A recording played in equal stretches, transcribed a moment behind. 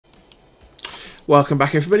Welcome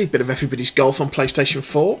back everybody, bit of everybody's golf on PlayStation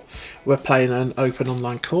 4. We're playing an open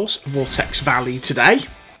online course, Vortex Valley today.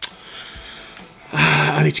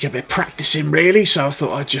 I need to get a bit of practice in really, so I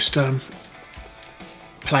thought I'd just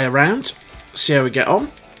play around, see how we get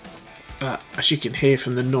on. As you can hear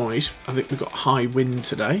from the noise, I think we've got high wind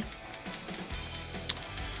today.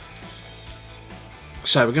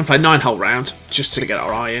 So we're going to play 9-hole round, just to get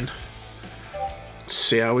our eye in.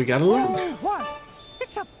 See how we get along.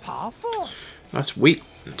 It's a par 4. That's weak.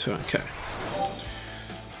 Okay.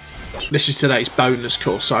 This is today's bonus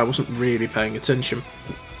course, so I wasn't really paying attention.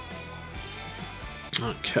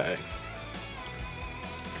 Okay.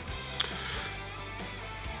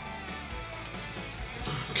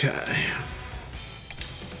 Okay.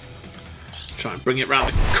 Try and bring it round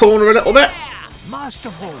the corner a little bit.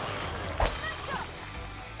 Masterful.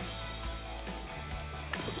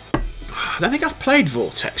 I don't think I've played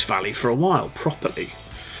Vortex Valley for a while properly.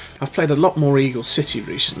 I've played a lot more Eagle City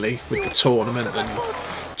recently with the tournament and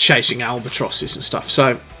chasing albatrosses and stuff.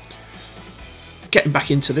 So getting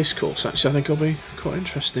back into this course actually I think will be quite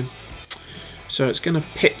interesting. So it's going to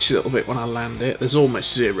pitch a little bit when I land it. There's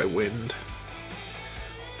almost zero wind.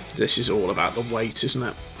 This is all about the weight, isn't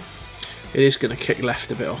it? It is going to kick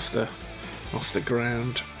left a bit off the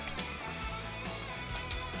ground.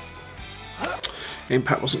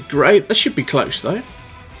 Impact wasn't great. That should be close though.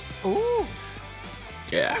 Ooh.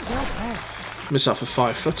 Yeah. Myself a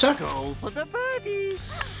 5-footer. Go for the birdie.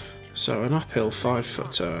 So an uphill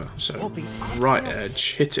 5-footer. So right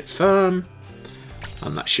edge, hit it firm,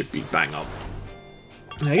 and that should be bang on.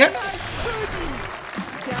 There you go.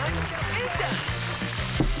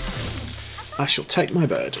 I shall take my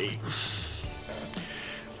birdie.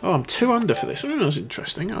 Oh, I'm 2 under for this. Oh, that's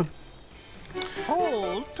interesting.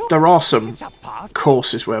 There are some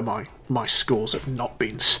courses where my scores have not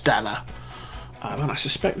been stellar. And I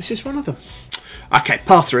suspect this is one of them. Okay,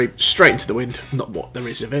 par 3, straight into the wind. Not what there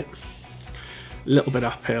is of it. A little bit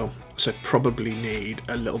uphill, so probably need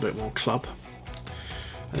a little bit more club.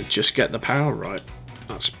 And just get the power right.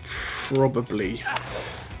 That's probably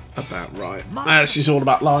about right. This is all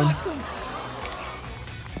about line.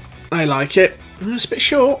 I like it. It's a bit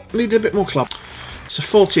short. Need a bit more club. It's a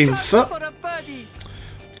 14 foot.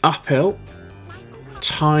 Uphill.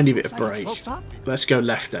 Tiny bit of break. Let's go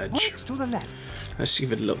left edge. Let's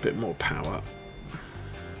give it a little bit more power.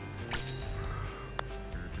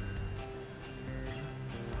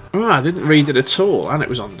 Oh, I didn't read it at all, and it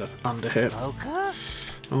was under here.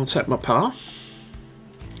 I'll take my par.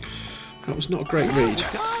 That was not a great read.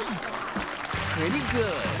 Pretty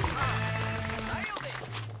good.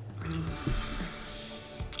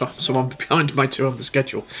 Oh, someone behind my 2 on the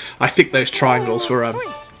schedule. I think those triangles were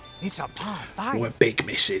It's a par 5. were big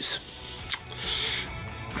misses.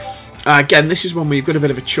 Again, this is one where you've got a bit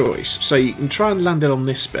of a choice. So you can try and land it on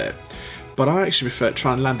this bit, but I actually prefer to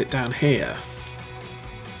try and land it down here.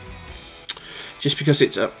 Just because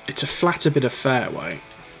it's a flatter bit of fairway.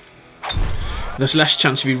 There's less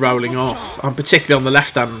chance of you rolling off. I'm particularly on the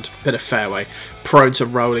left-hand bit of fairway, prone to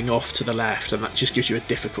rolling off to the left, and that just gives you a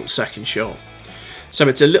difficult second shot. So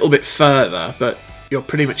it's a little bit further, but you're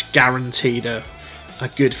pretty much guaranteed a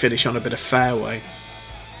good finish on a bit of fairway.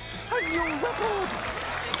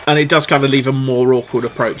 And it does kind of leave a more awkward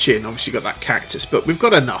approach in. Obviously you've got that cactus, but we've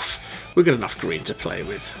got enough green to play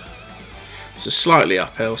with. It's a slightly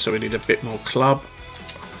uphill, so we need a bit more club.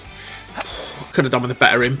 Could have done with a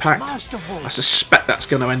better impact. I suspect that's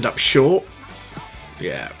going to end up short.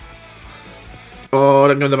 Yeah. Oh,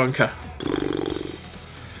 don't go in the bunker.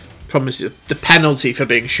 Problem is the penalty for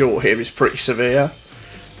being short here is pretty severe.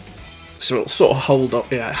 So it'll sort of hold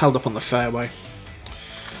up. Yeah, held up on the fairway.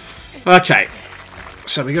 Okay.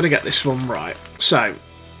 So we've got to get this one right. So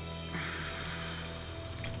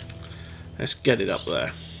let's get it up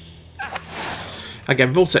there.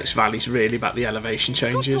 Again, Vortex Valley is really about the elevation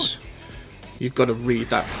changes. You've got to read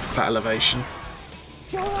that elevation.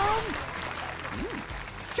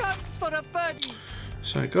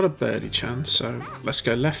 So I got a birdie chance. So let's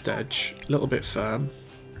go left edge, a little bit firm.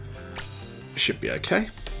 Should be okay.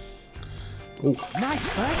 Ooh.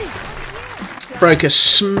 Nice birdie. Broke a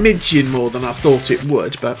smidgen more than I thought it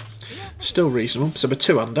would, but still reasonable. So we're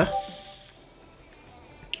 2 under.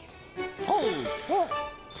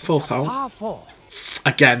 4th hole.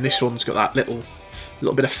 Again, this one's got that little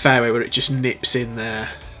bit of fairway where it just nips in there.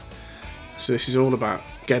 So this is all about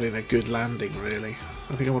getting a good landing, really.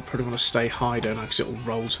 I think I would probably want to stay high, don't I? Because it'll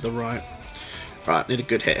roll to the right. Right, need a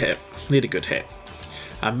good hit here. Need a good hit.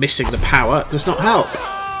 And missing the power does not help.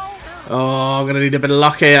 Oh, I'm going to need a bit of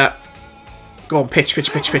luck here. Go on, pitch,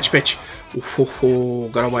 pitch, pitch, pitch, pitch. Ooh,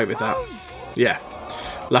 got away with that. Yeah.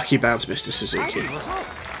 Lucky bounce, Mr. Suzuki.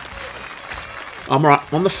 I'm right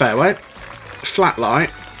on the fairway. Flat light.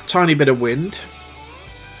 Tiny bit of wind.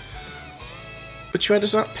 Which way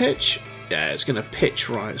does that pitch? Yeah, it's going to pitch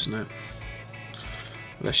right, isn't it?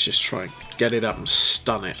 Let's just try and get it up and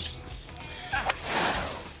stun it.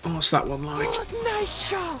 What's that one like? Oh, nice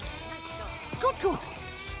shot. Good, good.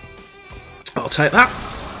 I'll take that.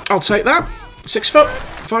 I'll take that. 6 foot.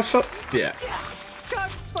 5 foot. Yeah.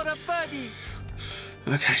 Chance for a birdie.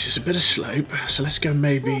 Okay, so it's a bit of slope. So let's go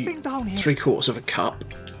maybe 3/4 of a cup.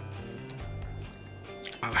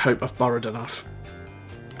 I hope I've borrowed enough.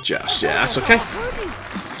 Just, yeah, that's okay.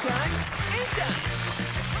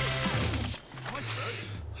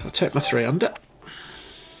 I'll take my 3 under.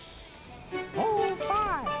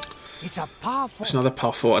 It's a par 4. It's another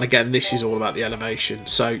par 4, and again, this is all about the elevation.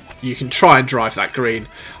 So you can try and drive that green.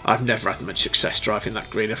 I've never had much success driving that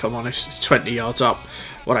green, if I'm honest. It's 20 yards up.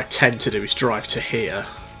 What I tend to do is drive to here,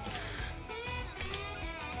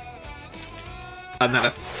 and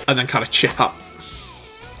then kind of chip up.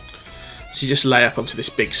 So you just lay up onto this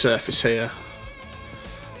big surface here,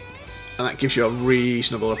 and that gives you a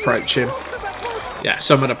reasonable approach in. Yeah,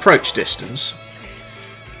 so I'm at approach distance.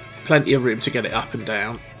 Plenty of room to get it up and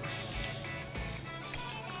down.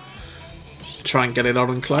 Try and get it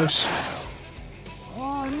on and close.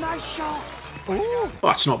 Oh, nice shot. Ooh. Oh,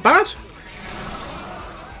 that's not bad.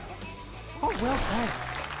 Oh, well played.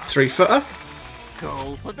 3-footer.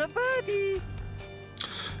 Go for the birdie.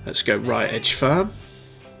 Let's go right edge firm.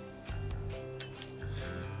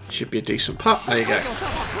 Should be a decent putt. There you go.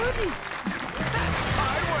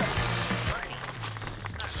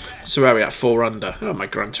 So where are we at? 4 under. Oh, my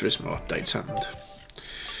Gran Turismo update's happened.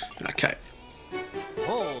 Okay.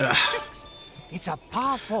 It's a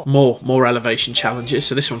par 4. More elevation challenges.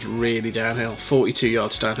 So this one's really downhill. 42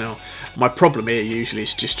 yards downhill. My problem here usually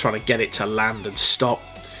is just trying to get it to land and stop.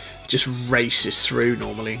 It just races through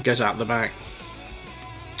normally and goes out the back.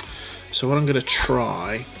 So what I'm going to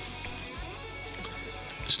try,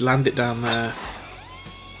 just land it down there.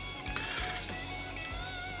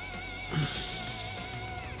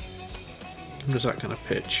 Where's that going to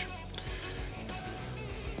pitch?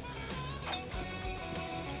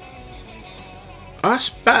 That's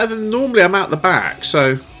better than normally. I'm out the back,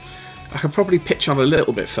 so I can probably pitch on a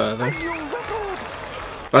little bit further.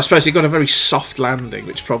 But I suppose it got a very soft landing,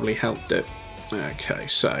 which probably helped it. Okay,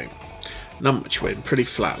 so not much wind, pretty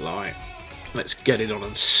flat lie. Let's get it on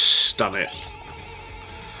and stun it.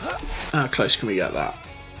 How close can we get that?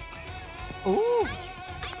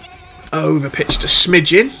 Over pitched a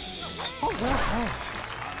smidgen.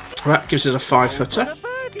 That gives us a 5-footer.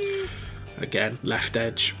 Again, left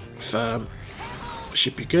edge, firm.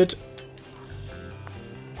 Should be good.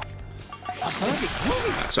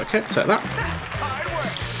 That's okay, take that.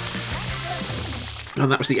 And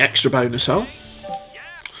that was the extra bonus hole.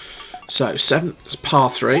 So 7, it's par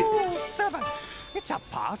 3. It's a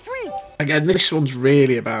par 3. Again, this one's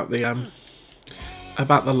really about the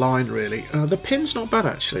line, really. The pin's not bad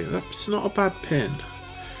actually. That's not a bad pin.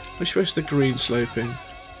 Which way's the green sloping?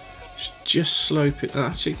 Just slope it.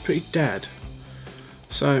 That's actually pretty dead.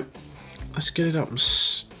 So let's get it up and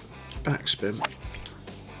backspin.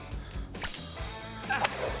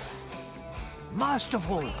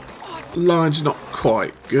 Masterful. Line's not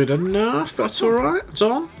quite good enough, but that's alright. It's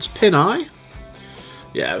on. It's pin eye.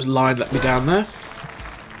 Yeah, it was line let me down there.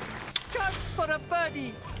 Chance for a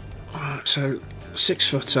birdie. Alright, so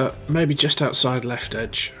 6-footer, maybe just outside left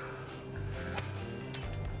edge.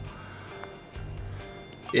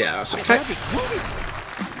 Yeah, that's okay.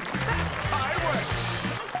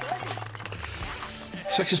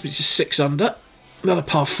 So that gives me to 6 under. Another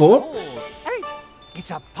par 4. It's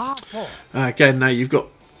a par 4. Again, now you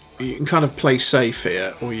can kind of play safe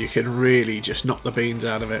here, or you can really just knock the beans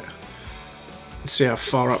out of it. And see how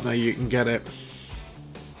far up there you can get it.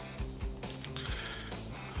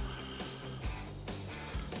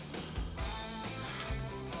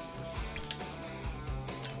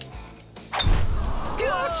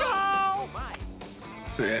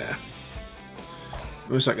 Yeah.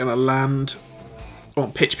 Where's that going to land? Oh,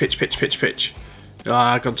 pitch, pitch, pitch, pitch, pitch.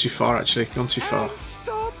 Ah, gone too far actually. Gone too far.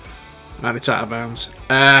 Stop. And it's out of bounds.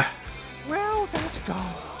 Well, let's go.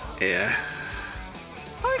 Yeah.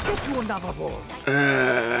 I'll get you another ball.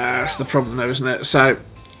 That's the problem though, isn't it? So,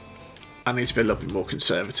 I need to be a little bit more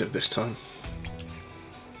conservative this time.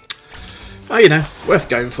 Oh, you know, worth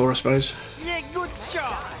going for, I suppose. Yeah, good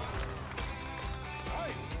shot.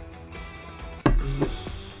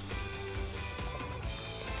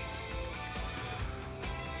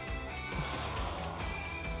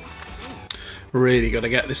 Really got to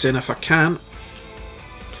get this in if I can.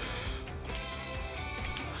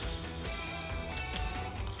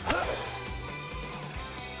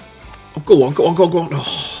 Oh, go on, go on, go on, go on.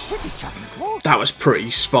 Oh, Pretty chuffing close. that was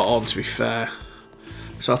pretty spot on, to be fair.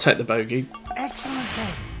 So I'll take the bogey. Excellent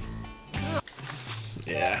game.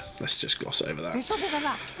 Yeah, let's just gloss over that. This will be the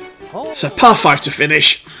last. Oh, So par 5 to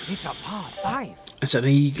finish. it's a par 5. It's an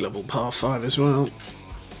eagleable par 5 as well.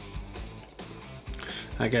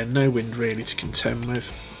 Again, no wind really to contend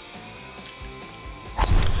with.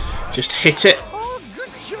 Just hit it. Oh, good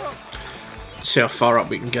shot. See how far up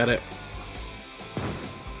we can get it.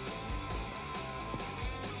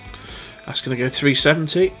 That's going to go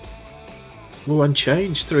 370. Oh,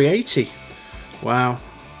 unchanged. 380. Wow.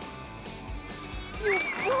 You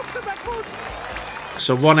broke the record.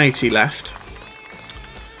 So 180 left.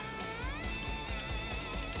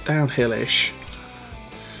 Downhill-ish.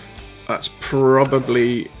 That's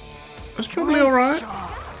probably all right.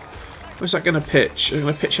 Shot. Where's that going to pitch? Are they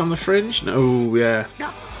going to pitch on the fringe? No, yeah.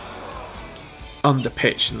 Under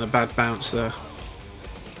pitch and the bad bounce there.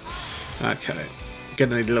 Okay,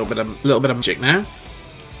 gonna need a little bit of magic now.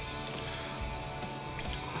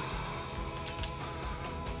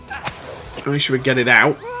 Make sure we get it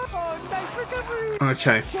out. Oh, nice recovery.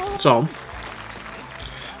 Okay, it's on.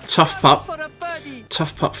 Tough putt. For a birdie.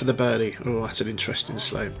 Tough putt for the birdie. Oh, that's an interesting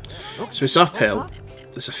slope. So it's uphill.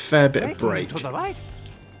 There's a fair bit of break. To the right.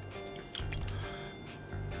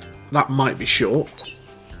 That might be short.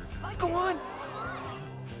 Go on.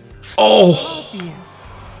 Oh, Dear.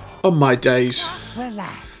 on my days.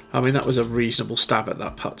 Relax. I mean, that was a reasonable stab at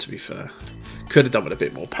that putt, to be fair. Could have done with a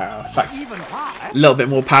bit more power. In fact, Even par. a little bit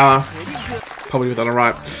more power. Probably would have done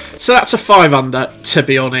alright. So that's a 5 under, to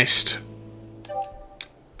be honest.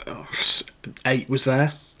 Oh, 8 was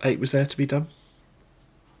there. 8 was there to be done.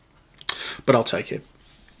 But I'll take it.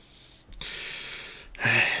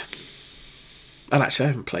 And actually, I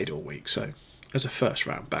haven't played all week, so as a first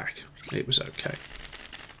round back, it was okay.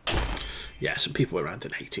 Yeah, some people were around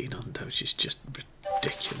an 18 under, which is just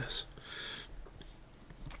ridiculous.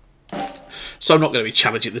 So I'm not going to be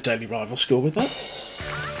challenging the Daily Rival score with that.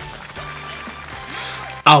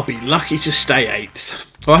 I'll be lucky to stay 8th.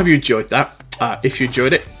 Well, I hope you enjoyed that. If you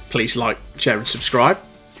enjoyed it, please like, share and subscribe.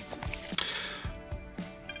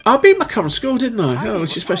 I beat my current score, didn't I? Oh,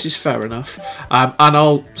 which I suppose is fair enough. And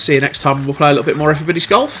I'll see you next time. We'll play a little bit more Everybody's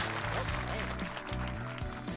Golf.